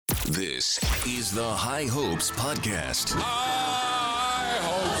This is the High Hopes Podcast. High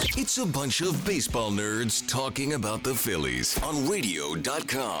Hopes. It's a bunch of baseball nerds talking about the Phillies on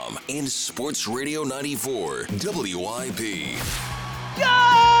radio.com and Sports Radio 94 WIP. It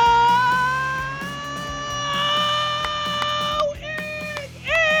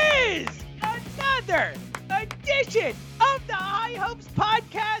is another edition of the High Hopes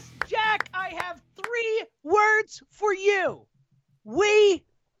Podcast. Jack, I have 3 words for you. We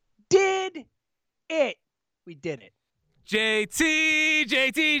did it. We did it. JT,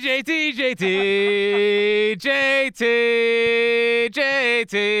 JT, JT, JT,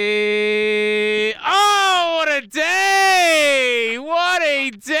 JT. Oh, what a day! What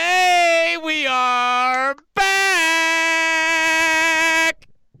a day! We are back!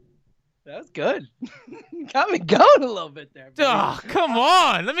 That was good. Got me going a little bit there. Oh, come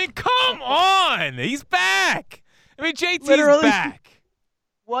on. Come on. He's back. JT's Literally back.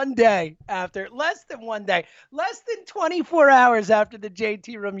 Less than 24 hours after the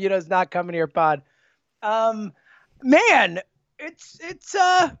JT Romuto's not coming here pod. Man, it's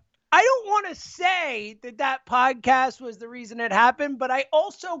I don't want to say that podcast was the reason it happened, but I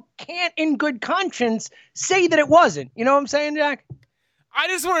also can't in good conscience say that it wasn't. You know what I'm saying, Jack? I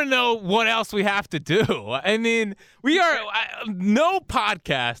just want to know what else we have to do. No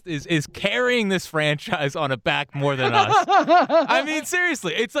podcast is carrying this franchise on a back more than us.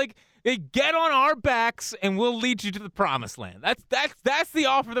 Seriously, it's like they get on our backs and we'll lead you to the promised land. That's the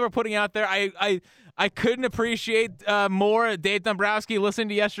offer that we're putting out there. I couldn't appreciate more Dave Dombrowski listening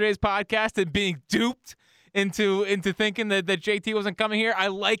to yesterday's podcast and being duped into thinking that JT wasn't coming here. I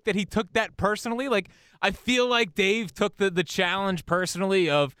like that he took that personally. Like, I feel like Dave took the challenge personally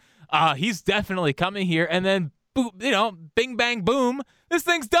of he's definitely coming here, and then boom, bing bang boom, this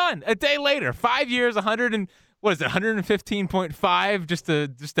thing's done. A day later, 5 years, 115.5, just to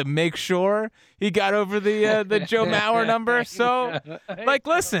make sure he got over the Joe Mauer number. So,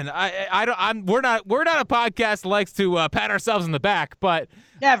 listen, we're not a podcast that likes to pat ourselves in the back, but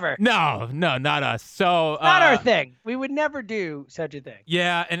Never. No, not us. So not our thing. We would never do such a thing.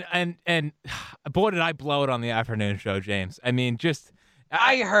 Yeah, and boy, did I blow it on the afternoon show, James. I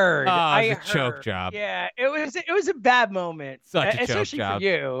heard. It was a choke job. Yeah, it was a bad moment. Such a choke especially job. for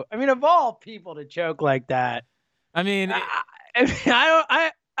you. Of all people to choke like that. I don't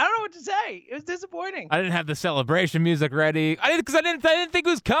know what to say. It was disappointing. I didn't have the celebration music ready. I didn't think it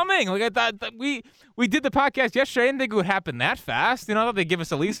was coming. Like, I thought that we did the podcast yesterday. I didn't think it would happen that fast. I thought they'd give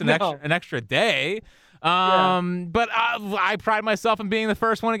us at least an extra day. But I pride myself in being the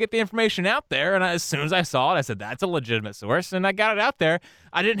first one to get the information out there. And as soon as I saw it, I said, that's a legitimate source. And I got it out there.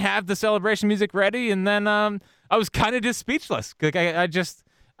 I didn't have the celebration music ready. And then I was kind of just speechless. Like,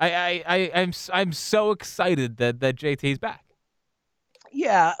 I'm so excited that JT's back.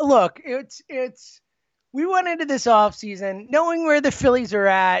 Yeah, look, it's we went into this offseason knowing where the Phillies are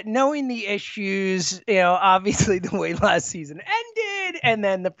at, knowing the issues, obviously the way last season ended, and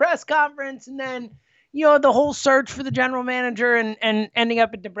then the press conference, and then, the whole search for the general manager and ending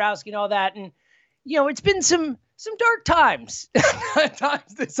up at Dombrowski and all that. And, it's been some dark times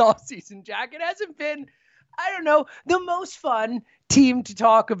this offseason, Jack. It hasn't been, the most fun team to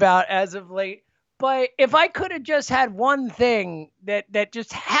talk about as of late. But if I could have just had one thing that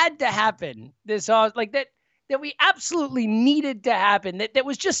just had to happen that we absolutely needed to happen, that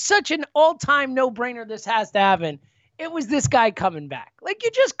was just such an all-time no-brainer, this has to happen, it was this guy coming back. Like, you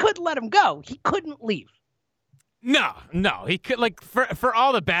just couldn't let him go. He couldn't leave. No, he could, for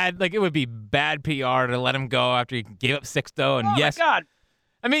all the bad, it would be bad PR to let him go after he gave up Sixto. And my God.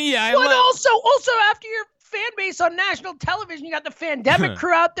 Also after your fan base on national television, you got the Fandemic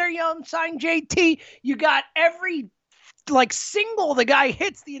crew out there yelling sign JT. You got every single the guy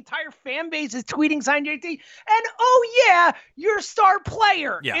hits, the entire fan base is tweeting sign JT. And your star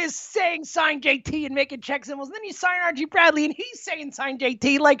player is saying sign JT and making check symbols. And then you sign RG Bradley and he's saying sign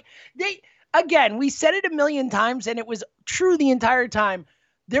JT. We said it a million times and it was true the entire time.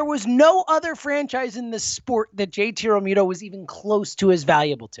 There was no other franchise in the sport that JT Realmuto was even close to as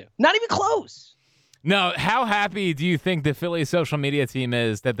valuable to. Not even close. No, how happy do you think the Phillies social media team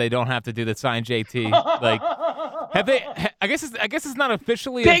is that they don't have to do the sign JT? Have they? I guess it's not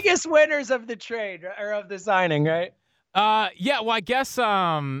officially biggest winners of the trade or of the signing, right? Yeah. Well, I guess.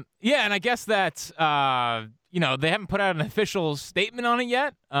 And I guess that they haven't put out an official statement on it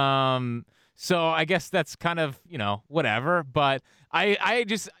yet. So I guess that's kind of whatever. But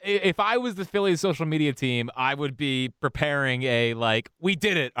If I was the Phillies social media team, I would be preparing we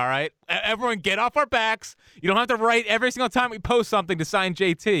did it, all right? Everyone get off our backs. You don't have to write every single time we post something to sign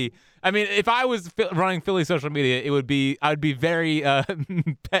JT. I mean, if I was running Philly social media, I would be very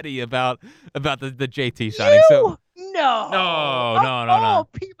petty about the JT signing. No.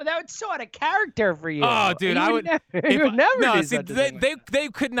 People, that was so out of character for you. Oh, dude, I would never. They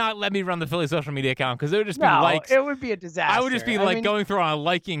could not let me run the Philly social media account because it would just be it would be a disaster. I would just be going through on a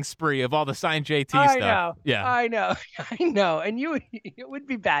liking spree of all the signed JT stuff. I know. Yeah, I know. And it would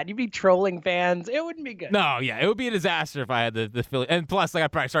be bad. You'd be trolling fans. It wouldn't be good. No, yeah, it would be a disaster if I had the Philly. And plus,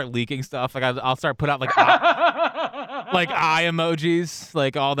 I'd probably start leaking stuff. I'll start put out eye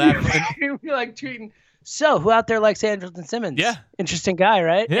emojis, all that. You'd be tweeting. So, who out there likes Andrelton Simmons? Yeah. Interesting guy,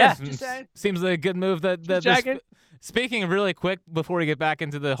 right? Yeah. Seems like a good move. Speaking really quick, before we get back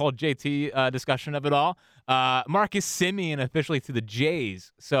into the whole JT discussion of it all, Marcus Semien officially to the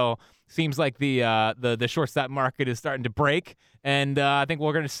Jays. So, seems like the shortstop market is starting to break. And I think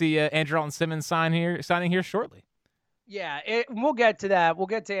we're going to see Andrelton Simmons signing here shortly. Yeah, we'll get to that. We'll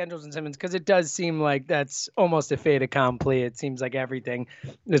get to Andrelton Simmons because it does seem like that's almost a fait accompli. It seems like everything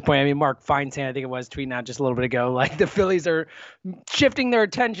at this point. I mean, Mark Feinstein, I think it was, tweeting out just a little bit ago, the Phillies are shifting their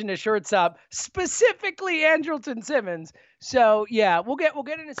attention to shortstop, specifically Andrelton Simmons. So yeah, we'll get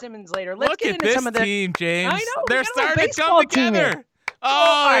into Simmons later. Let's get into some of the team, James. I know they're starting to come together.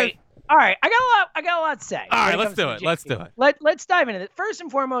 All right, I got a lot to say. All right, let's do it. Let's dive into it. First and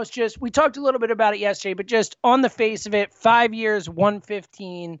foremost, we talked a little bit about it yesterday, but just on the face of it, 5 years,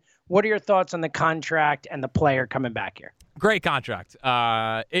 115. What are your thoughts on the contract and the player coming back here? Great contract.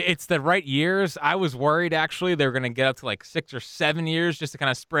 It's the right years. I was worried actually they were going to get up to 6 or 7 years just to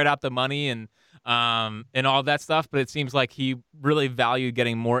kind of spread out the money and all that stuff. But it seems like he really valued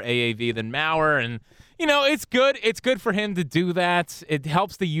getting more AAV than Mauer, and it's good. It's good for him to do that. It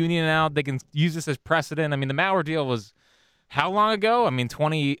helps the union out. They can use this as precedent. I mean, the Mauer deal was how long ago? I mean,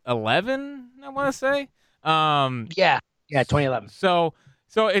 2011, I want to say. Yeah, 2011. So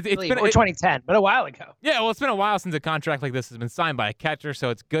it's been or 2010, but a while ago. Yeah, well, it's been a while since a contract like this has been signed by a catcher,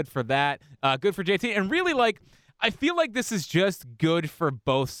 so it's good for that. Good for JT, and really, I feel like this is just good for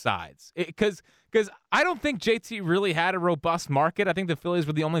both sides because I don't think JT really had a robust market. I think the Phillies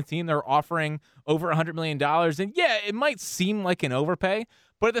were the only team that were offering over $100 million. And yeah, it might seem like an overpay,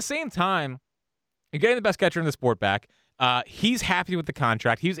 but at the same time, you're getting the best catcher in the sport back. He's happy with the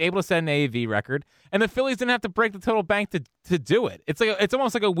contract. He was able to set an AAV record, and the Phillies didn't have to break the total bank to do it. It's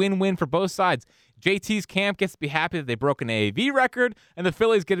almost like a win-win for both sides. JT's camp gets to be happy that they broke an AAV record, and the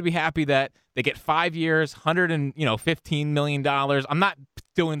Phillies get to be happy that they get 5 years, $115 million. I'm not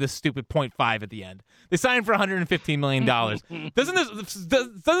doing this stupid 0.5 at the end. They signed for $115 million. Doesn't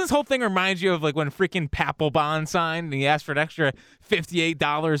this whole thing remind you of when freaking Papelbon signed and he asked for an extra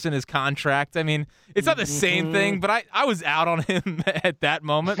 $58 in his contract? I mean, it's not the same thing, but I was out on him at that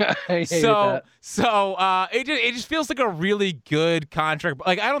moment. It just feels like a really good contract.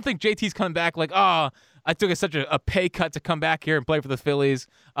 I don't think JT's coming back I took such a pay cut to come back here and play for the Phillies.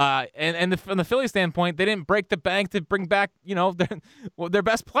 From the Phillies standpoint, they didn't break the bank to bring back, their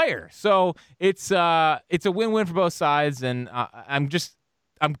best player. So it's a win-win for both sides, and I'm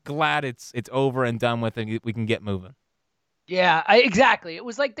glad it's over and done with, and we can get moving. Yeah, exactly. It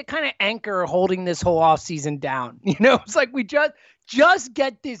was like the kind of anchor holding this whole offseason down. It's like we just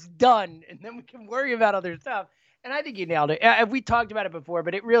get this done, and then we can worry about other stuff. And I think you nailed it. We talked about it before,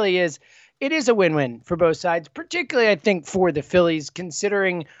 but it really is. It is a win-win for both sides, particularly I think for the Phillies,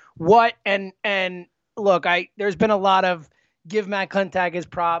 considering what and look. There's been a lot of give Matt Klentak his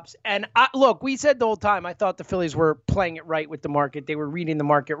props, and we said the whole time I thought the Phillies were playing it right with the market. They were reading the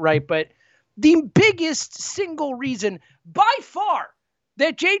market right, but the biggest single reason by far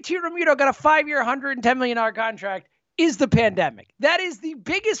that JT Realmuto got a 5-year, $110 million contract is the pandemic. That is the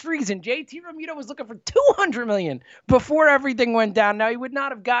biggest reason. JT Realmuto was looking for $200 million before everything went down. Now, he would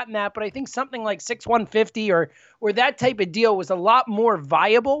not have gotten that, but I think something like 6/150 or that type of deal was a lot more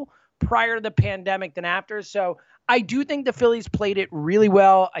viable prior to the pandemic than after. So I do think the Phillies played it really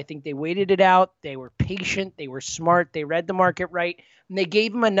well. I think they waited it out. They were patient. They were smart. They read the market right, and they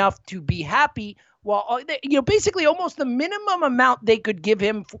gave him enough to be happy. Well, basically almost the minimum amount they could give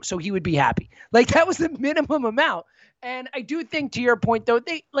him so he would be happy. That was the minimum amount. And I do think, to your point, though,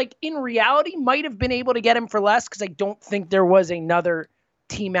 they in reality might have been able to get him for less because I don't think there was another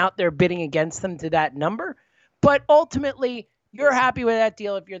team out there bidding against them to that number. But ultimately, you're happy with that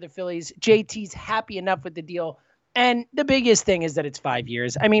deal if you're the Phillies. JT's happy enough with the deal. And the biggest thing is that it's 5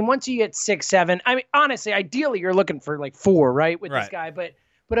 years. I mean, once you get 6, 7, I mean, honestly, ideally, you're looking for 4, right, with this guy. But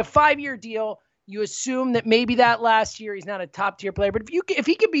a 5-year deal, You assume that maybe that last year he's not a top tier player, but if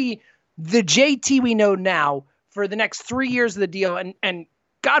he could be the JT we know now for the next 3 years of the deal, and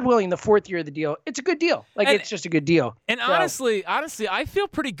God willing, the 4th year of the deal, it's a good deal. It's just a good deal. And so, honestly, I feel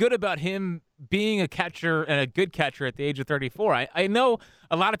pretty good about him being a catcher and a good catcher at the age of 34. I know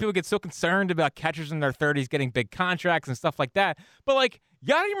a lot of people get so concerned about catchers in their 30s getting big contracts and stuff like that, but like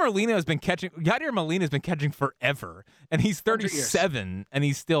Yadier Molina has been catching forever, and he's 37 and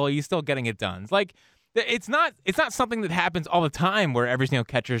he's still getting it done. It's not something that happens all the time where every single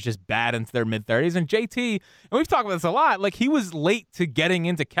catcher is just bad into their mid-30s. And JT, and we've talked about this a lot, like he was late to getting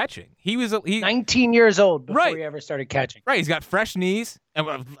into catching. He was 19 years old before he ever started catching. Right, he's got fresh knees,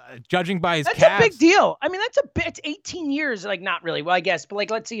 and judging by his That's calves, a big deal. I mean, it's 18 years, like not really, well, I guess, but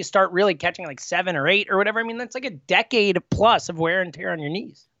like let's say you start really catching like 7 or 8 or whatever. I mean, that's like a decade plus of wear and tear on your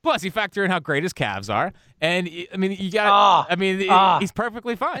knees. Plus, you factor in how great his calves are, and I mean, he's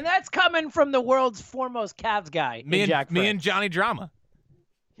perfectly fine. And that's coming from the world's foremost calves guy, me and Johnny Drama.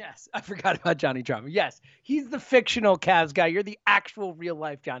 Yes, I forgot about Johnny Drama. Yes, he's the fictional calves guy. You're the actual real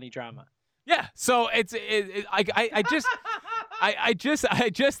life Johnny Drama. Yeah, so I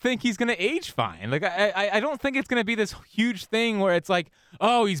just think he's gonna age fine. Like I don't think it's gonna be this huge thing where it's like,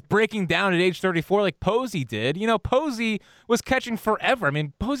 oh, he's breaking down at age 34 like Posey did. You know, Posey was catching forever. I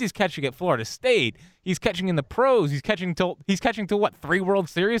mean, Posey's catching at Florida State. He's catching in the pros. He's catching to what, 3 World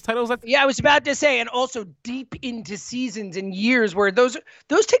Series titles? Yeah, I was about to say, and also deep into seasons and years where those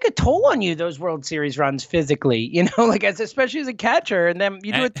take a toll on you. Those World Series runs physically, you know, like especially as a catcher, and then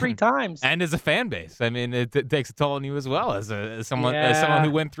you do it 3 times. And as a fan base, I mean, it takes a toll on you as well as someone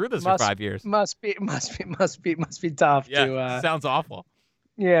who went through this for 5 years. Must be tough. Yeah, sounds awful.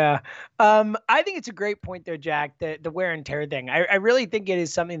 Yeah. I think it's a great point there, Jack, the wear and tear thing. I really think it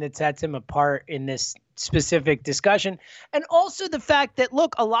is something that sets him apart in this specific discussion. And also the fact that,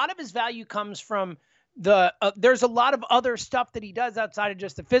 look, a lot of his value comes from there's a lot of other stuff that he does outside of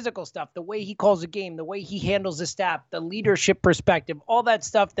just the physical stuff, the way he calls a game, the way he handles the staff, the leadership perspective, all that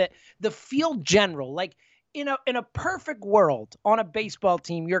stuff, that the field general, like in a perfect world on a baseball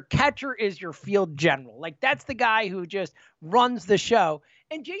team, your catcher is your field general. Like that's the guy who just runs the show.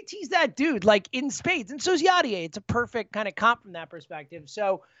 And JT's that dude, like in spades. And so is Yadier. It's a perfect kind of comp from that perspective.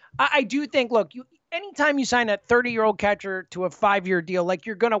 So I do think, look, anytime you sign a 30-year-old catcher to a 5-year deal, like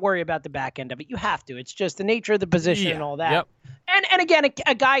you're going to worry about the back end of it. You have to. It's just the nature of the position and all that. Yep. And again,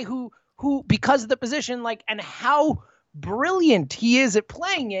 a guy who because of the position, like, and how brilliant he is at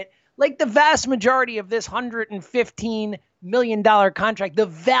playing it, like the vast majority of this $115 million contract, the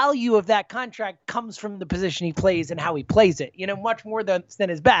value of that contract comes from the position he plays and how he plays it, you know, much more than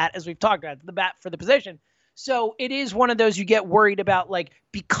his bat, as we've talked about, the bat for the position. So it is one of those you get worried about, like,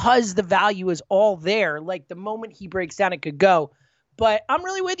 because the value is all there, like the moment he breaks down, it could go. But I'm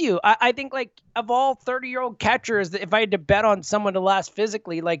really with you. I think, like, of all 30-year-old catchers, if I had to bet on someone to last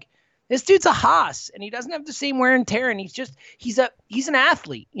physically, like, this dude's a hoss, and he doesn't have the same wear and tear, and he's an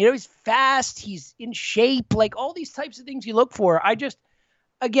athlete. You know, he's fast, he's in shape, like all these types of things you look for. I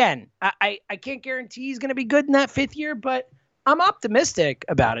can't guarantee he's going to be good in that 5th year, but I'm optimistic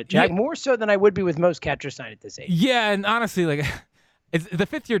about it, Jack, more so than I would be with most catchers signed at this age. Yeah, and honestly, like, the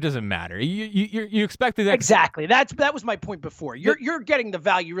 5th year doesn't matter. You expected that. Exactly. That was my point before. You're getting the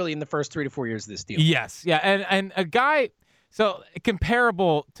value really in the first 3 to 4 years of this deal. Yes, yeah, and a guy. So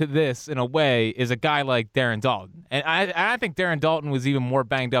comparable to this in a way is a guy like Darren Dalton. And I think Darren Dalton was even more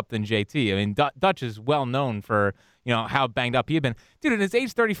banged up than JT. I mean, Dutch is well known for, you know, how banged up he had been. Dude, in his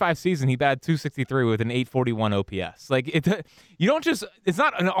age 35 season, he batted .263 with an 841 OPS. Like, it's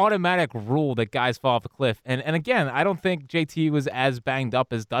not an automatic rule that guys fall off a cliff. And again, I don't think JT was as banged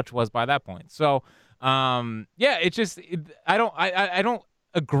up as Dutch was by that point. So, I don't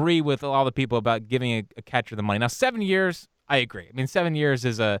agree with all the people about giving a catcher the money. Now, 7 years, I agree. I mean, 7 years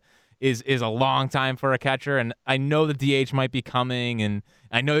is a long time for a catcher, and I know the DH might be coming, and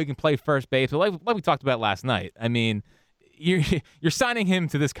I know he can play first base. But like we talked about last night, I mean, you're signing him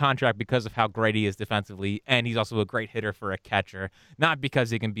to this contract because of how great he is defensively, and he's also a great hitter for a catcher, not because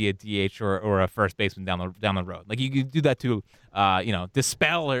he can be a DH or a first baseman down the road. Like, you can do that to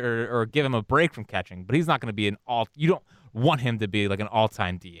dispel or give him a break from catching, but he's not going to be you don't want him to be like an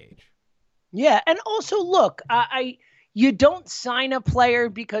all-time DH. Yeah, and also look, you don't sign a player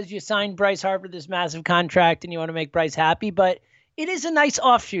because you signed Bryce Harper this massive contract and you want to make Bryce happy, but it is a nice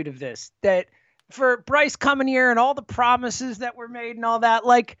offshoot of this, that for Bryce coming here and all the promises that were made and all that,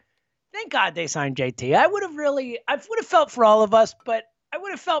 like, thank God they signed JT. I would have felt for all of us, but I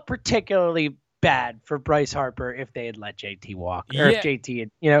would have felt particularly bad for Bryce Harper if they had let JT walk, or if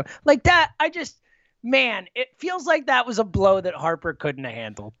JT had, like that. man, it feels like that was a blow that Harper couldn't have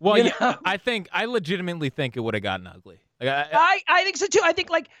handled. Well, you yeah, know? I legitimately think it would have gotten ugly. Like, I think so too. I think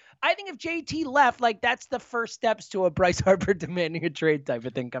if JT left, like that's the first steps to a Bryce Harper demanding a trade type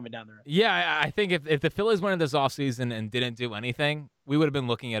of thing coming down the road. Yeah, I think if the Phillies went into this offseason and didn't do anything, we would have been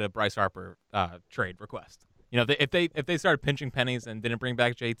looking at a Bryce Harper trade request. You know, if they started pinching pennies and didn't bring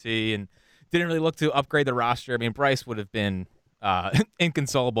back JT and didn't really look to upgrade the roster, I mean, Bryce would have been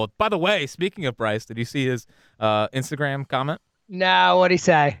inconsolable. By the way, speaking of Bryce, did you see his Instagram comment? No, what'd he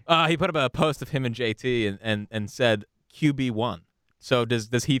say? He put up a post of him and JT and said QB1. So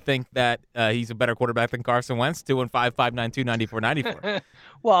does he think that he's a better quarterback than Carson Wentz? 215-592-9494.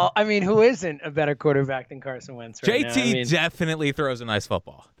 Well, I mean, who isn't a better quarterback than Carson Wentz right now? JT definitely throws a nice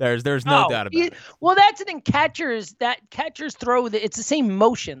football. There's no doubt about it. Well, that's the thing. Catchers throw it's the same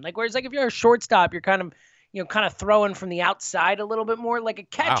motion. Like whereas like if you're a shortstop, you're kind of throwing from the outside a little bit more. Like a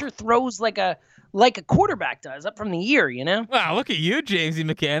catcher throws like a quarterback does up from the ear, you know? Wow, look at you, Jamesy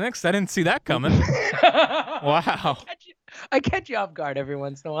Mechanics. I didn't see that coming. Wow. I catch you off guard every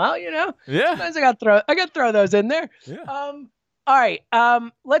once in a while, you know? Yeah. Sometimes I got to throw those in there. Yeah. All right.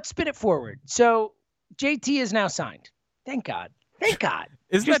 Let's spin it forward. So JT is now signed. Thank God. Thank God.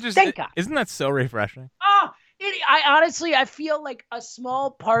 Thank God. Isn't that so refreshing? I feel like a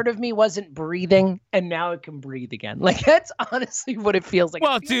small part of me wasn't breathing, and now it can breathe again. Like that's honestly what it feels like.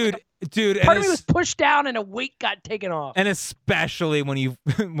 Well, dude, part of me was pushed down, and a weight got taken off. And especially when you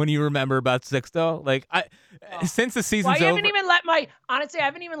remember about Sixto, like since the season's over, I haven't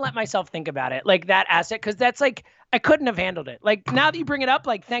even let myself think about it, like that asset, because that's like I couldn't have handled it. Like now that you bring it up,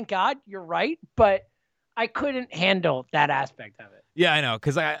 like thank God you're right, but I couldn't handle that aspect of it. Yeah, I know,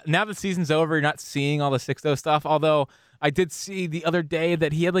 because now the season's over, you're not seeing all the Sixto stuff, although I did see the other day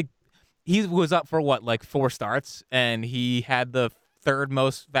that he was up for 4 starts, and he had the third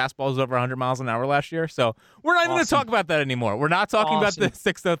most fastballs over 100 miles an hour last year. So we're not even going to talk about that anymore. We're not talking about the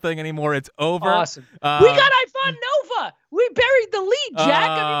Sixto thing anymore. It's over. Awesome. We got Ivan Nova. We buried the lead, Jack.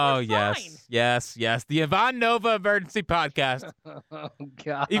 I mean, we're fine. Yes. The Ivan Nova Emergency Podcast. Oh,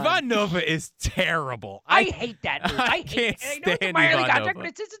 God. Ivan Nova is terrible. I hate that dude. I can't stand Ivan Nova. But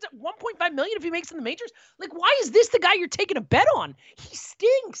it's $1.5 million if he makes in the majors. Like, why is this the guy you're taking a bet on? He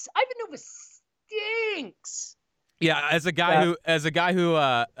stinks. Ivan Nova stinks. Yeah, as a guy who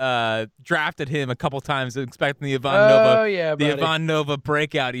drafted him a couple times expecting the Ivan Nova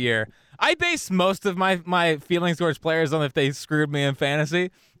breakout year. I base most of my feelings towards players on if they screwed me in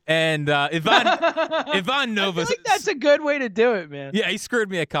fantasy. And Ivan Nova. I feel like that's a good way to do it, man. Yeah, he screwed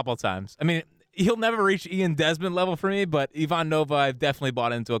me a couple times. I mean, he'll never reach Ian Desmond level for me, but Ivan Nova I've definitely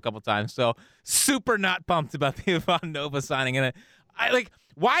bought into a couple times. So super not pumped about the Ivan Nova signing. And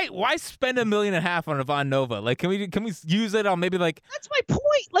why spend $1.5 million on Ivan Nova? Like, can we use it on maybe like? That's my point.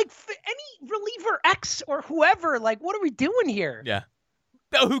 Like any reliever X or whoever. Like, what are we doing here? Yeah.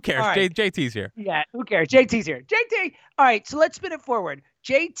 Oh, who cares? Right. JT's here. Yeah, who cares? JT's here. JT. All right, so let's spin it forward.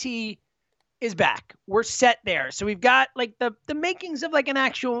 JT is back. We're set there. So we've got like the makings of like an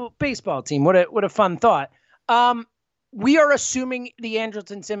actual baseball team. What a fun thought. We are assuming the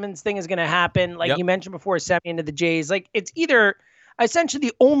Andrelton Simmons thing is going to happen. Like you mentioned before, stepping into the Jays. Like it's either essentially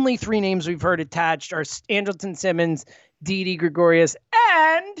the only 3 names we've heard attached are Andrelton Simmons, Didi Gregorius,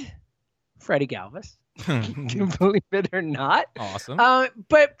 and Freddie Galvis. Can you believe it or not? Awesome.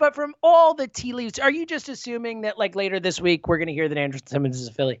 But from all the tea leaves, are you just assuming that like later this week we're going to hear that Andrelton Simmons is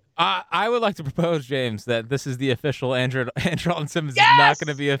a Philly? I would like to propose, James, that this is the official Andrelton Simmons is not going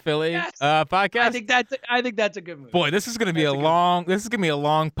to be a Philly podcast. I think that's a good move. Boy, this is going to be a long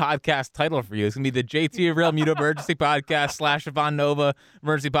podcast title for you. It's going to be the JT Real Mute Emergency Podcast / Ivan Nova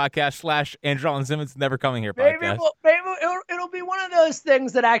Emergency Podcast / Andrelton Simmons Never Coming Here podcast. Maybe it'll be one of those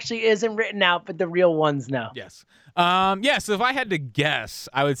things that actually isn't written out, but the real ones know. Yes. So if I had to guess,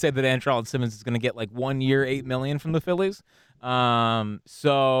 I would say that Andrelton Simmons is going to get like 1 year, $8 million from the Phillies. I'm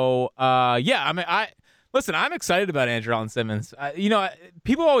excited about Andrelton Simmons.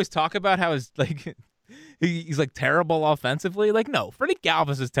 People always talk about how he's like terrible offensively. Like, no, Freddie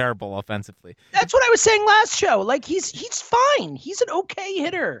Galvis is terrible offensively. That's what I was saying last show. Like, he's fine. He's an okay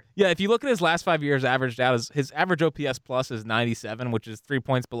hitter. Yeah, if you look at his last 5 years averaged out, his average OPS plus is 97, which is 3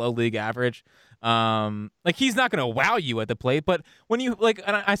 points below league average. He's not going to wow you at the plate, but when you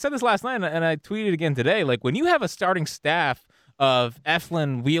and I said this last night and I tweeted again today, like when you have a starting staff of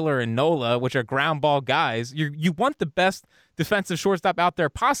Eflin, Wheeler, and Nola, which are ground ball guys, you want the best defensive shortstop out there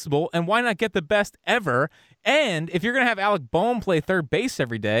possible, and why not get the best ever? And if you're going to have Alec Boehm play third base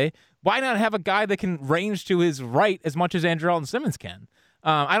every day, why not have a guy that can range to his right as much as Andrelton Simmons can?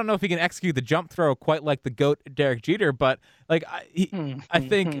 I don't know if he can execute the jump throw quite like the GOAT Derek Jeter, but like I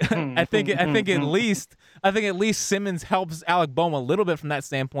think at least Simmons helps Alec Bohm a little bit from that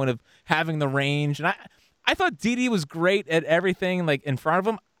standpoint of having the range. And I thought Didi was great at everything like in front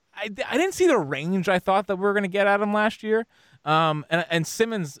of him. I didn't see the range I thought that we were going to get out of him last year. And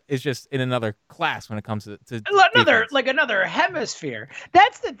Simmons is just in another class when it comes to another hemisphere.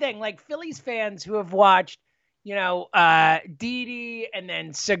 That's the thing. Like Phillies fans who have watched, Didi and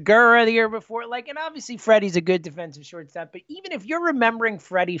then Segura the year before, and obviously Freddie's a good defensive shortstop, but even if you're remembering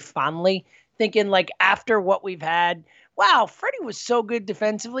Freddie fondly, thinking after what we've had, wow, Freddie was so good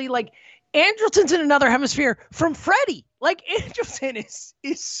defensively. Andrelton's in another hemisphere from Freddie. Andrelton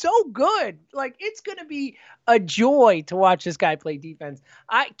is so good. It's going to be a joy to watch this guy play defense.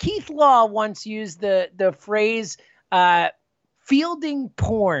 Keith Law once used the phrase fielding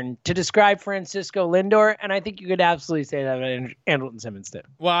porn to describe Francisco Lindor, and I think you could absolutely say that about Andrelton Simmons too.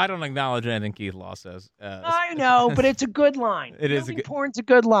 Well, I don't acknowledge anything Keith Law says. I know, but it's a good line. Porn's a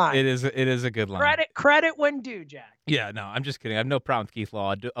good line. It is a good line. Credit when due, Jack. Yeah, no, I'm just kidding. I have no problem with Keith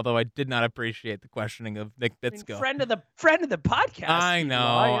Law, although I did not appreciate the questioning of Nick Bitsko. Friend of the podcast. I know.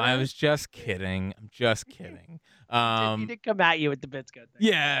 I was just kidding. I'm just kidding. He did come at you with the Bitsko thing.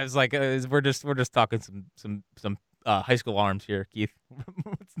 Yeah, it's like we're just talking some high school arms here, Keith.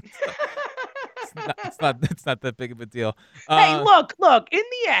 It's not that big of a deal. Hey, look. In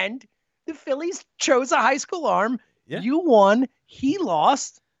the end, the Phillies chose a high school arm. Yeah. You won. He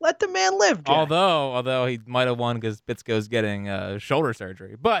lost. Let the man live, Jack. Although he might have won because Bitsko's getting shoulder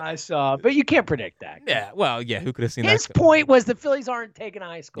surgery. But I saw. But you can't predict that. Yeah. Well, yeah. Who could have seen that? His point was the Phillies aren't taking a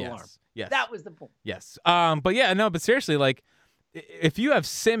high school arm. Yes. That was the point. Yes. But yeah, no. But seriously, if you have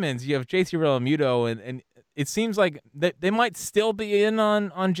Simmons, you have JT Realmuto, and it seems like they might still be in on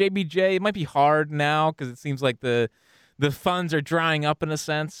JBJ. It might be hard now because it seems like the funds are drying up in a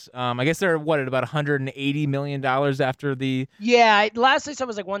sense. I guess they're at about $180 million after the. Yeah, last I saw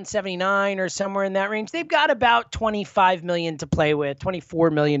was 179 or somewhere in that range. They've got about $25 million to play with,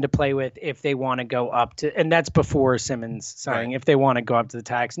 $24 million to play with if they want to go up to, and that's before Simmons signing. Right. If they want to go up to the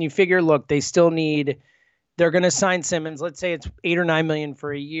tax, and you figure, look, they still need. They're going to sign Simmons. Let's say it's $8 or $9 million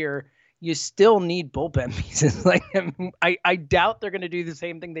for a year. You still need bullpen pieces. I doubt they're going to do the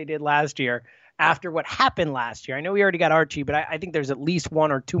same thing they did last year after what happened last year. I know we already got Archie, but I think there's at least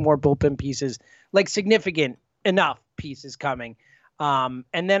one or two more bullpen pieces, significant enough pieces coming. And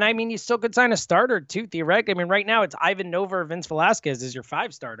then, you still could sign a starter too, theoretically. Right now it's Ivan Nova or Vince Velasquez as your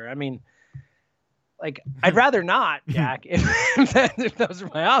 5 starter. I'd rather not, Jack, if those are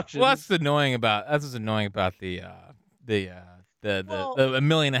my options. Well, that's what's annoying about the $1.5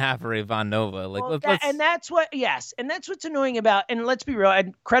 million for Ivan Nova. That's what's annoying about. And let's be real.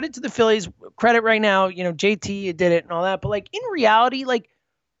 And credit to the Phillies. Credit right now. JT did it and all that. But in reality,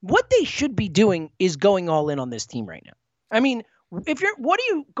 what they should be doing is going all in on this team right now. What are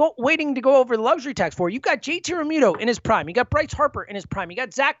you waiting to go over the luxury tax for? You've got JT Realmuto in his prime. You got Bryce Harper in his prime. You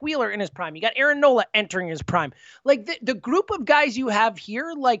got Zach Wheeler in his prime. You got Aaron Nola entering his prime. The group of guys you have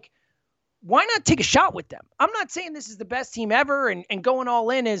here, why not take a shot with them? I'm not saying this is the best team ever and going all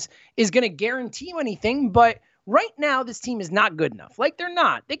in is going to guarantee you anything, but right now this team is not good enough. They're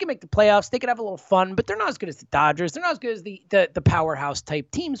not. They can make the playoffs. They could have a little fun, but they're not as good as the Dodgers. They're not as good as the powerhouse type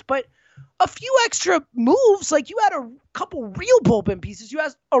teams, but a few extra moves, you had a couple real bullpen pieces. You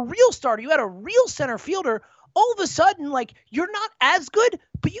had a real starter. You had a real center fielder. All of a sudden, you're not as good,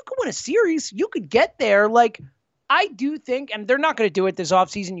 but you could win a series. You could get there. I do think, and they're not going to do it this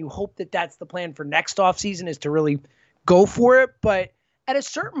offseason. You hope that that's the plan for next offseason is to really go for it. But at a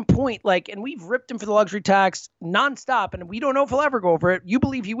certain point, and we've ripped him for the luxury tax nonstop, and we don't know if he'll ever go over it. You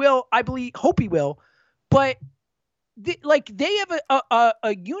believe he will. I hope he will. But they have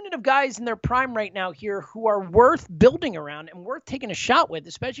a unit of guys in their prime right now here who are worth building around and worth taking a shot with,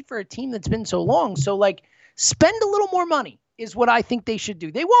 especially for a team that's been so long. So spend a little more money is what I think they should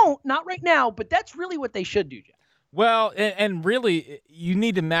do. They won't, not right now, but that's really what they should do, Jeff. Well, and really, you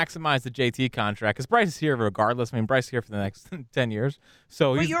need to maximize the JT contract because Bryce is here regardless. Bryce is here for the next 10 years.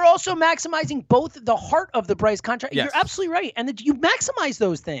 But you're also maximizing both the heart of the Bryce contract. Yes. You're absolutely right. And you maximize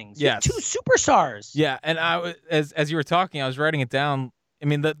those things. Yes. You have 2 superstars. Yeah, and as you were talking, I was writing it down.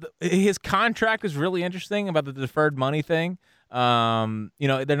 His contract is really interesting about the deferred money thing. They're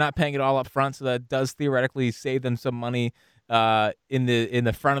not paying it all up front, so that does theoretically save them some money in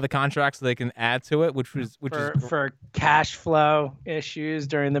the front of the contract so they can add to it, which is for cash flow issues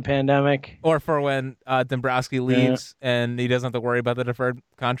during the pandemic, or for when Dombrowski leaves and he doesn't have to worry about the deferred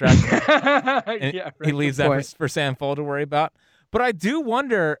contract. He leaves that for Sam Fold to worry about. But I do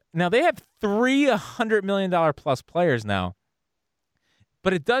wonder now they have 3 $100 million plus players now.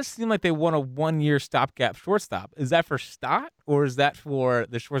 But it does seem like they want a 1-year stopgap shortstop. Is that for Stott or is that for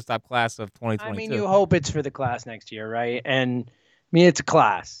the shortstop class of 2022? I mean, you hope it's for the class next year, right? And I mean, it's a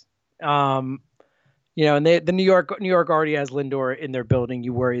class. And the New York already has Lindor in their building.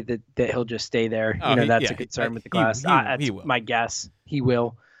 You worry that he'll just stay there. That's a concern with the class. That's my guess. He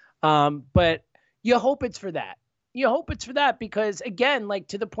will. But you hope it's for that. You hope it's for that because, again, like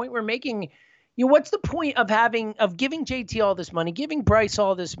to the point we're making, what's the point of giving JT all this money, giving Bryce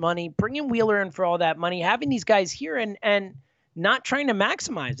all this money, bringing Wheeler in for all that money, having these guys here and not trying to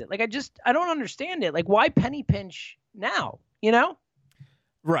maximize it? Like, I don't understand it. Like, why penny pinch now?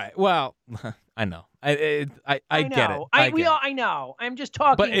 Right. Well, I know. I get it. I know. I'm just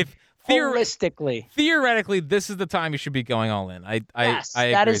talking. But if theoretically, this is the time you should be going all in. Yes,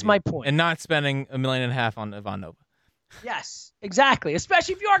 I that agree is with my you. point. And not spending $1.5 million on Ivan Nova. Yes, exactly.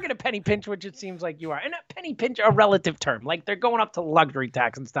 Especially if you are going to penny pinch, which it seems like you are. And a penny pinch, a relative term. Like they're going up to luxury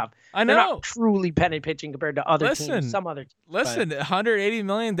tax and stuff. I know. They're not truly penny pinching compared to other teams. Some other teams. Listen, $180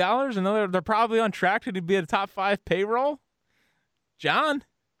 million. They're probably on track to be a top 5 payroll. John,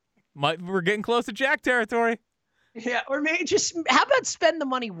 we're getting close to Jack territory. Yeah, or maybe just how about spend the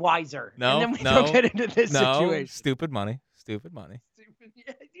money wiser? No, and then we don't get into this situation. Stupid money.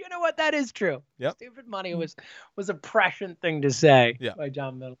 You know what? That is true. Yep. Stupid money was a prescient thing to say by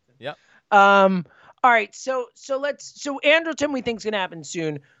John Middleton. Yep. All right. So Andrelton we think is going to happen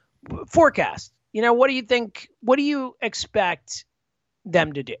soon. Forecast. What do you think? What do you expect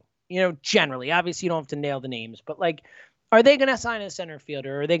them to do? Generally, obviously you don't have to nail the names, but like, are they going to sign a center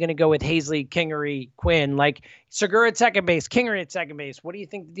fielder? Or are they going to go with Hazley, Kingery, Quinn? Like Segura at second base, Kingery at second base. What do you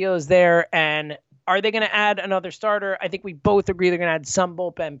think the deal is there? And are they going to add another starter? I think we both agree they're going to add some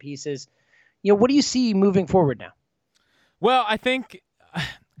bullpen pieces. What do you see moving forward now? Well, I think I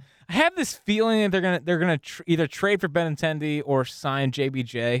have this feeling that they're gonna either trade for Benintendi or sign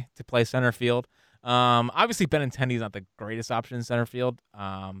JBJ to play center field. Obviously Benintendi is not the greatest option in center field,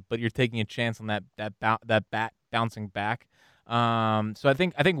 but you're taking a chance on that bat bouncing back. So I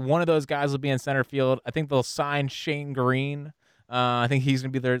think one of those guys will be in center field. I think they'll sign Shane Green. I think he's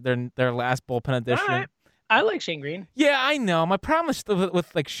gonna be their last bullpen addition. All right. I like Shane Green. Yeah, I know. My problem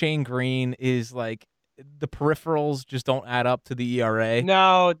with like Shane Green is like the peripherals just don't add up to the ERA.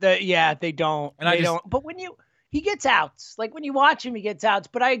 No, they don't. And they don't. But he gets outs. Like when you watch him, he gets outs.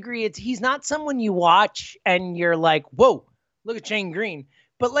 But I agree, he's not someone you watch and you're like, whoa, look at Shane Green.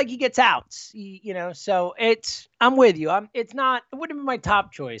 But like he gets outs, So I'm with you. It wouldn't be my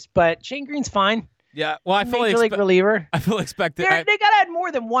top choice, but Shane Green's fine. Yeah, well, I feel like reliever. I feel expected. They got to add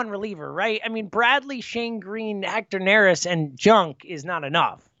more than one reliever, right? I mean, Bradley, Shane Green, Hector Neris, and Junk is not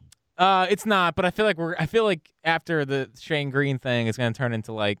enough. It's not, but I feel like after the Shane Green thing, it's going to turn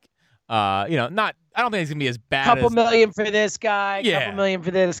into like, not. I don't think it's going to be as bad. Couple million for this guy. Yeah. Couple million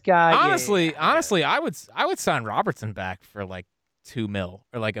for this guy. Honestly, I would sign Robertson back for like $2 million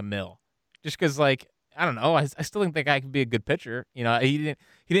or like $1 million, just because like. I don't know. I still think that guy could be a good pitcher. He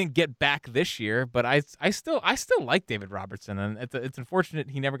didn't get back this year, but I still like David Robertson, and it's unfortunate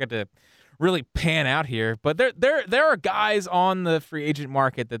he never got to really pan out here. But there are guys on the free agent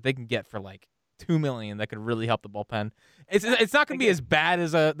market that they can get for like $2 million that could really help the bullpen. It's not going to be as bad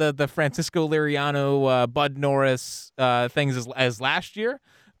as the Francisco Liriano, Bud Norris things as last year,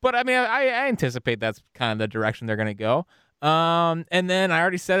 but I mean I anticipate that's kind of the direction they're going to go. And then I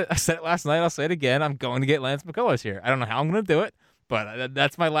already said it. I said it last night. I'll say it again. I'm going to get Lance McCullers here. I don't know how I'm going to do it, but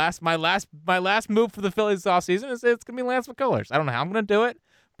that's my last move for the Phillies this offseason. It's going to be Lance McCullers. I don't know how I'm going to do it,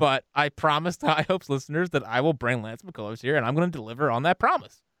 but I promise to High Hopes listeners that I will bring Lance McCullers here, and I'm going to deliver on that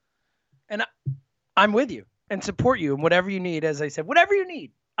promise. And I'm with you and support you and whatever you need. As I said, whatever you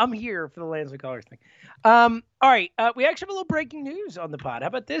need, I'm here for the Lance McCullers thing. All right, we actually have a little breaking news on the pod. How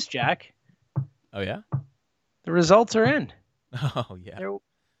about this, Jack? Oh yeah. The results are in. Oh, yeah.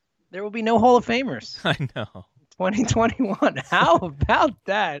 There will be no Hall of Famers. I know. 2021. How about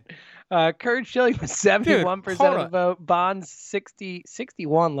that? Kurt Schilling with 71% of the vote. Bonds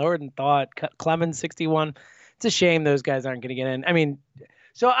 61, lower than thought. Clemens 61. It's a shame those guys aren't going to get in. I mean,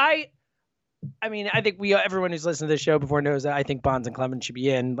 I think everyone who's listened to this show before knows that I think Bonds and Clemens should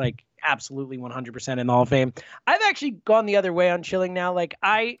be in, like, absolutely 100% in the Hall of Fame. I've actually gone the other way on Schilling now. Like,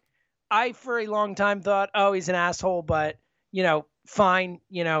 I for a long time thought, oh, he's an asshole, but, fine.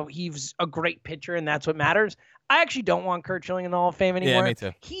 He's a great pitcher and that's what matters. I actually don't want Kurt Schilling in the Hall of Fame anymore. Yeah, me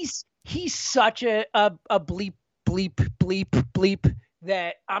too. He's such a bleep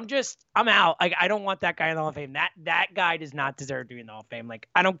that I'm out. Like, I don't want that guy in the Hall of Fame. That guy does not deserve to be in the Hall of Fame. Like,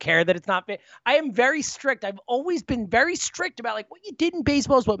 I don't care that it's not fit. I am very strict. I've always been very strict about like what you did in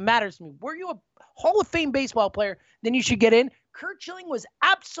baseball is what matters to me. Were you a Hall of Fame baseball player? Then you should get in. Curt Schilling was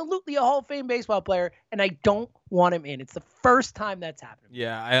absolutely a Hall of Fame baseball player, and I don't want him in. It's the first time that's happened.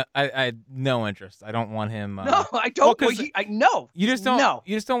 Yeah, I had no interest. I don't want him. No, I don't. No. You just don't. No.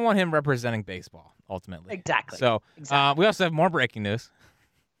 You just don't want him representing baseball ultimately. Exactly. So we also have more breaking news.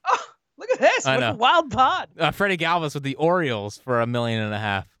 Oh, look at this! I What know. a wild pod. Freddie Galvis with the Orioles for $1.5 million.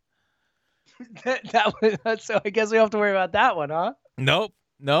 So I guess we don't have to worry about that one, huh? Nope.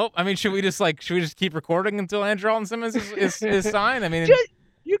 I mean, should we just keep recording until Andrelton Simmons is signed? I mean,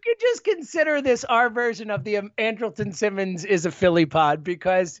 you could just consider this our version of the Andrelton Simmons is a Philly pod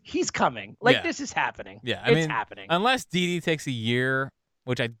because he's coming. This is happening. Yeah, it's happening. Unless Didi takes a year,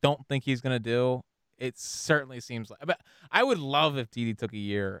 which I don't think he's gonna do. It certainly seems like. But I would love if Didi took a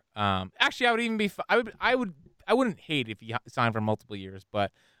year. Actually, I would even be. I wouldn't hate if he signed for multiple years,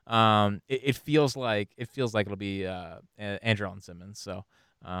 but it feels like it'll be Andrelton Simmons. So.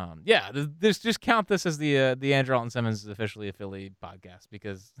 Just count this as the Andrelton Simmons is officially a Philly podcast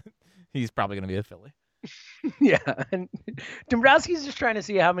because he's probably going to be a Philly. Yeah, and Dombrowski's just trying to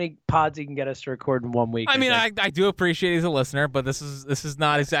see how many pods he can get us to record in 1 week. I mean, I do appreciate he's a listener, but this is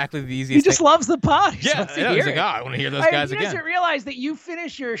not exactly the easiest. He just loves the pod. He's like, I want to hear those guys again. He doesn't realize that you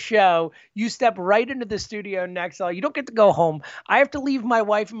finish your show, you step right into the studio next. You don't get to go home. I have to leave my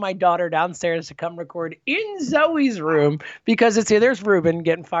wife and my daughter downstairs to come record in Zoe's room because it's here. There's Ruben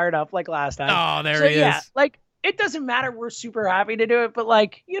getting fired up like last time. Oh, there he is. It doesn't matter. We're super happy to do it, but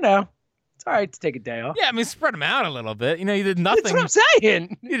it's all right to take a day off. Yeah, I mean, spread them out a little bit. You did nothing. That's what I'm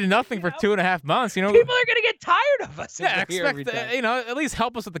saying. You did nothing for 2.5 months. People are going to get tired of us. Yeah, expect at least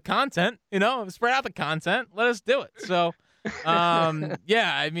help us with the content. Spread out the content. Let us do it. So,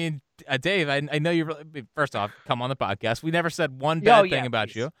 yeah, I mean, Dave, I know you. First off, come on the podcast. We never said one bad thing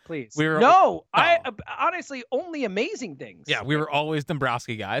about you. Please, No. I honestly only amazing things. Yeah, we were always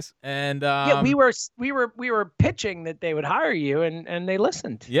Dombrowski guys, and we were pitching that they would hire you, and they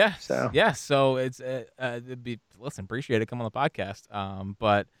listened. Yeah, so it's it'd be appreciate it. Come on the podcast,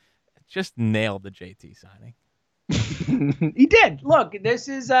 but just nailed the JT signing. He did. Look, this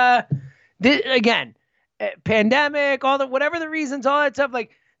is again, pandemic, whatever the reasons, all that stuff.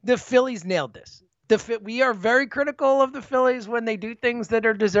 The Phillies nailed this. We are very critical of the Phillies when they do things that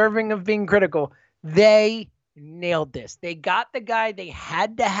are deserving of being critical. They nailed this. They got the guy they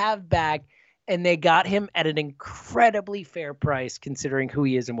had to have back, and they got him at an incredibly fair price considering who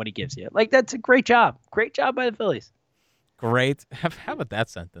he is and what he gives you. That's a great job. Great job by the Phillies. Great. How about that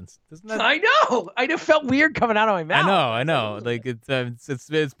sentence? I know. I just felt weird coming out of my mouth. I know.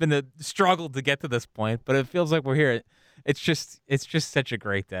 It's been a struggle to get to this point, but it feels like we're here. It's just such a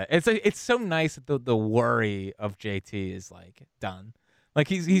great day. It's so nice that the worry of JT is done.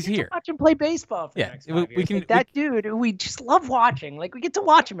 He's here. Watch him play baseball for the next 5 years. Dude who we just love watching. We get to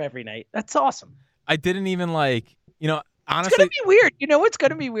watch him every night. That's awesome. I didn't even honestly. It's gonna be weird. You know what's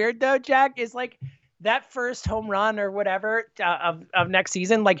gonna be weird though, Jack, is that first home run or whatever of next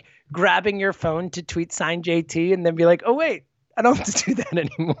season, grabbing your phone to tweet sign JT and then be like, oh wait, I don't have to do that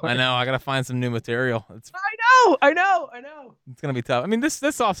anymore. I know. I got to find some new material. I know. It's going to be tough. I mean, this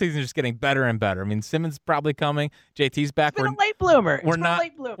offseason is just getting better and better. I mean, Simmons probably coming. JT's back. It's been a late bloomer.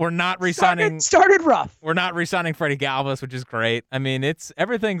 We're not re-signing. Started rough. We're not re-signing Freddie Galvis, which is great. I mean,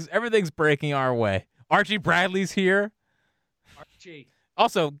 everything's breaking our way. Archie Bradley's here. Archie.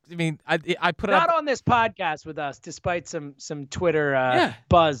 Also, I mean, I put not on this podcast with us, despite some Twitter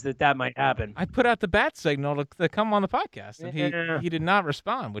buzz that might happen. I put out the bat signal to come on the podcast, and he did not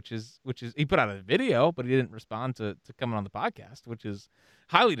respond, which is he put out a video, but he didn't respond to coming on the podcast, which is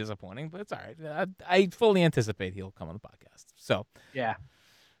highly disappointing. But it's all right. I fully anticipate he'll come on the podcast. So yeah,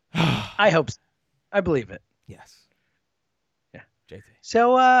 I hope so. I believe it. Yes. Yeah, JT.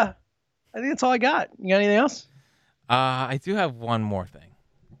 So I think that's all I got. You got anything else? I do have one more thing.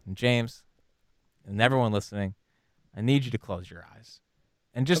 And James, and everyone listening, I need you to close your eyes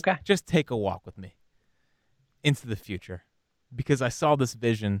and just take a walk with me into the future, because I saw this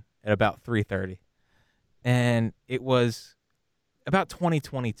vision at about 3:30, and it was about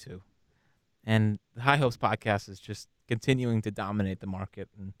 2022, and the High Hopes podcast is just continuing to dominate the market,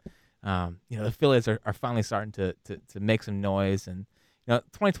 and the Phillies are finally starting to make some noise, and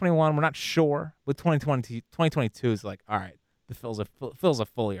 2021, we're not sure, but 2022 is all right, the Phils have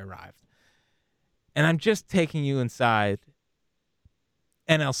fully arrived. And I'm just taking you inside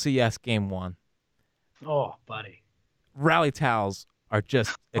NLCS Game 1. Oh, buddy. Rally towels are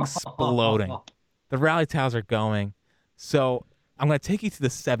just exploding. The rally towels are going. So I'm going to take you to the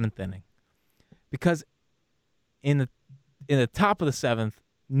 7th inning, because in the top of the 7th,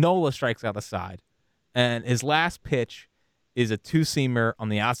 Nola strikes out the side, and his last pitch is a two-seamer on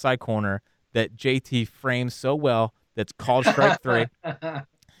the outside corner that JT frames so well that's called strike three.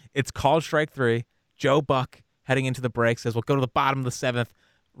 It's called strike three. Joe Buck heading into the break says, we'll go to the bottom of the seventh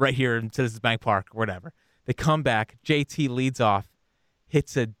right here in Citizens Bank Park or whatever. They come back. JT leads off,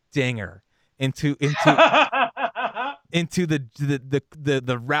 hits a dinger into the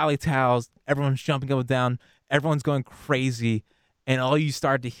rally towels. Everyone's jumping up and down. Everyone's going crazy. And all you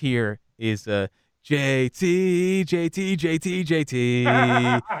start to hear is JT, JT, JT,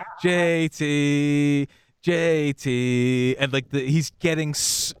 JT, JT, JT. And like he's getting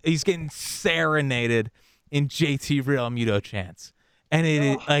serenaded in JT Realmuto chants. And it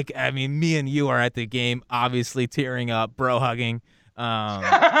is like, I mean, me and you are at the game, obviously tearing up, bro hugging.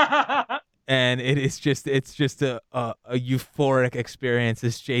 And it's just a euphoric experience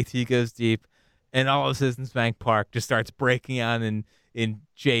as JT goes deep, and all of Citizens Bank Park just starts breaking out in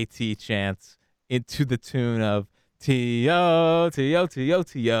JT chants into the tune of T-O, T-O, T-O,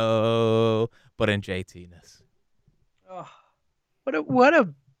 T-O, but in JT-ness. Oh, what a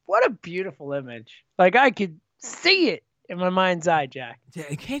beautiful image. Like I could see it in my mind's eye, Jack. Yeah,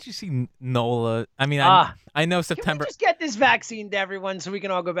 can't you see Nola? I mean, I know September. Can we just get this vaccine to everyone so we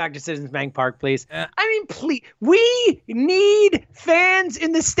can all go back to Citizens Bank Park, please? I mean, please. We need fans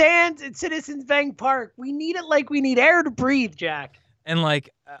in the stands at Citizens Bank Park. We need it like we need air to breathe, Jack. And like,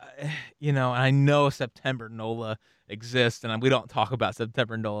 I know September Nola exists, and we don't talk about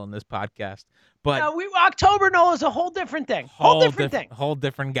September Nola in this podcast. But no, October Nola is a whole different thing. Whole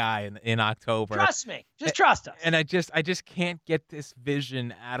different guy in October. Trust me. Just trust us. And I just can't get this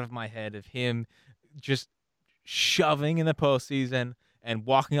vision out of my head of him just shoving in the postseason and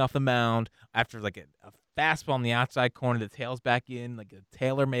walking off the mound after like a fastball in the outside corner that tails back in, like a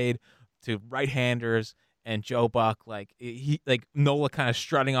tailor-made to right-handers, and Joe Buck Nola kind of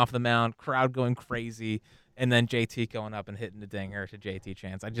strutting off the mound, crowd going crazy, and then JT going up and hitting the dinger to JT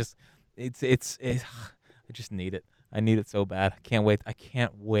chants. I just need it. I need it so bad. I can't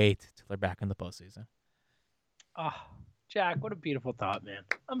wait till they're back in the postseason. Oh, Jack, what a beautiful thought, man.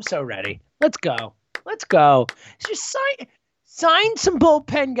 I'm so ready. Let's go. Just sign some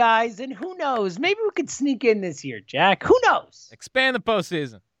bullpen guys, and who knows? Maybe we could sneak in this year, Jack. Who knows? Expand the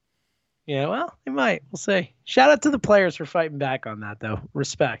postseason. Yeah, well, they might. We'll see. Shout out to the players for fighting back on that, though.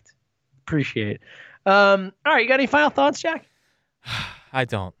 Respect. Appreciate it. All right, you got any final thoughts, Jack? I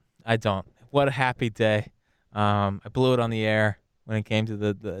don't. What a happy day. I blew it on the air when it came to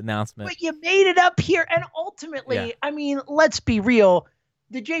the announcement. But you made it up here, and ultimately, I mean, let's be real.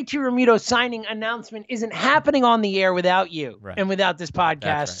 The JT Realmuto signing announcement isn't happening on the air without you and without this podcast.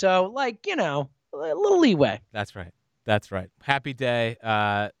 Right. So, a little leeway. That's right. Happy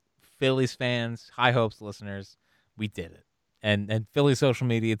day. Phillies fans, High Hopes listeners, we did it. And Philly social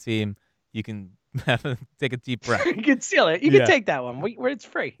media team, you can take a deep breath. You can steal it. You can take that one. Where it's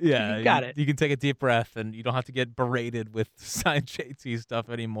free. Yeah, you got it. You can take a deep breath, and you don't have to get berated with signed JT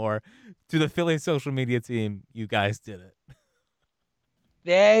stuff anymore. To the Philly social media team, you guys did it.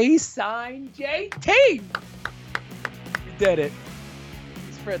 They signed JT. You did it.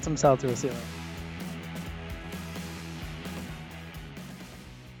 He's Fritz himself to a ceiling.